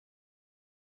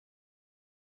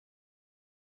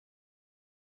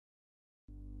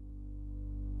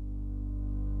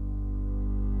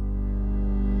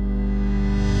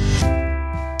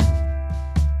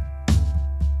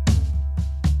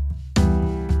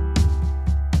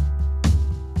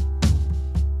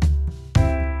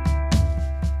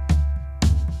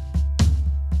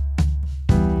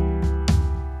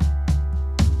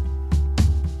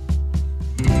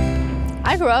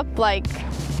grew up like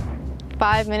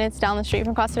 5 minutes down the street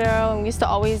from Casa, and we used to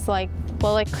always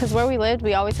because where we lived,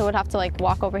 we always would have to like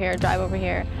walk over here, drive over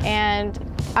here. And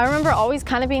I remember always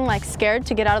kind of being like scared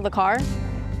to get out of the car.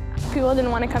 People didn't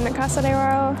want to come to Casa.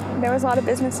 There was a lot of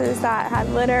businesses that had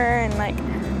litter and like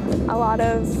a lot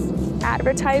of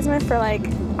advertisement for like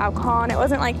alcohol, and it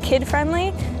wasn't like kid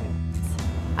friendly.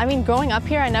 I mean, growing up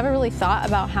here, I never really thought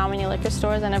about how many liquor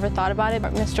stores. I never thought about it,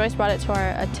 but Miss Joyce brought it to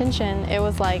our attention. It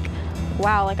was like,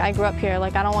 wow, like I grew up here.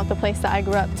 Like I don't want the place that I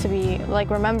grew up to be, like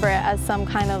remember it as some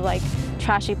kind of like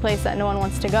trashy place that no one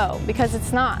wants to go, because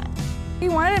it's not. We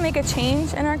wanted to make a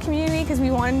change in our community because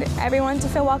we wanted everyone to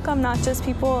feel welcome, not just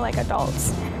people like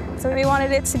adults. So we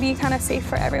wanted it to be kind of safe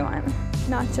for everyone,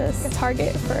 not just a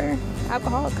target for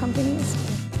alcohol companies.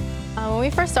 When we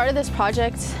first started this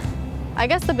project, I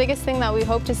guess the biggest thing that we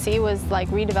hoped to see was like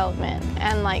redevelopment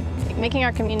and like making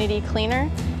our community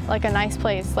cleaner, like a nice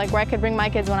place, like where I could bring my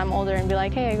kids when I'm older and be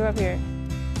like, hey, I grew up here.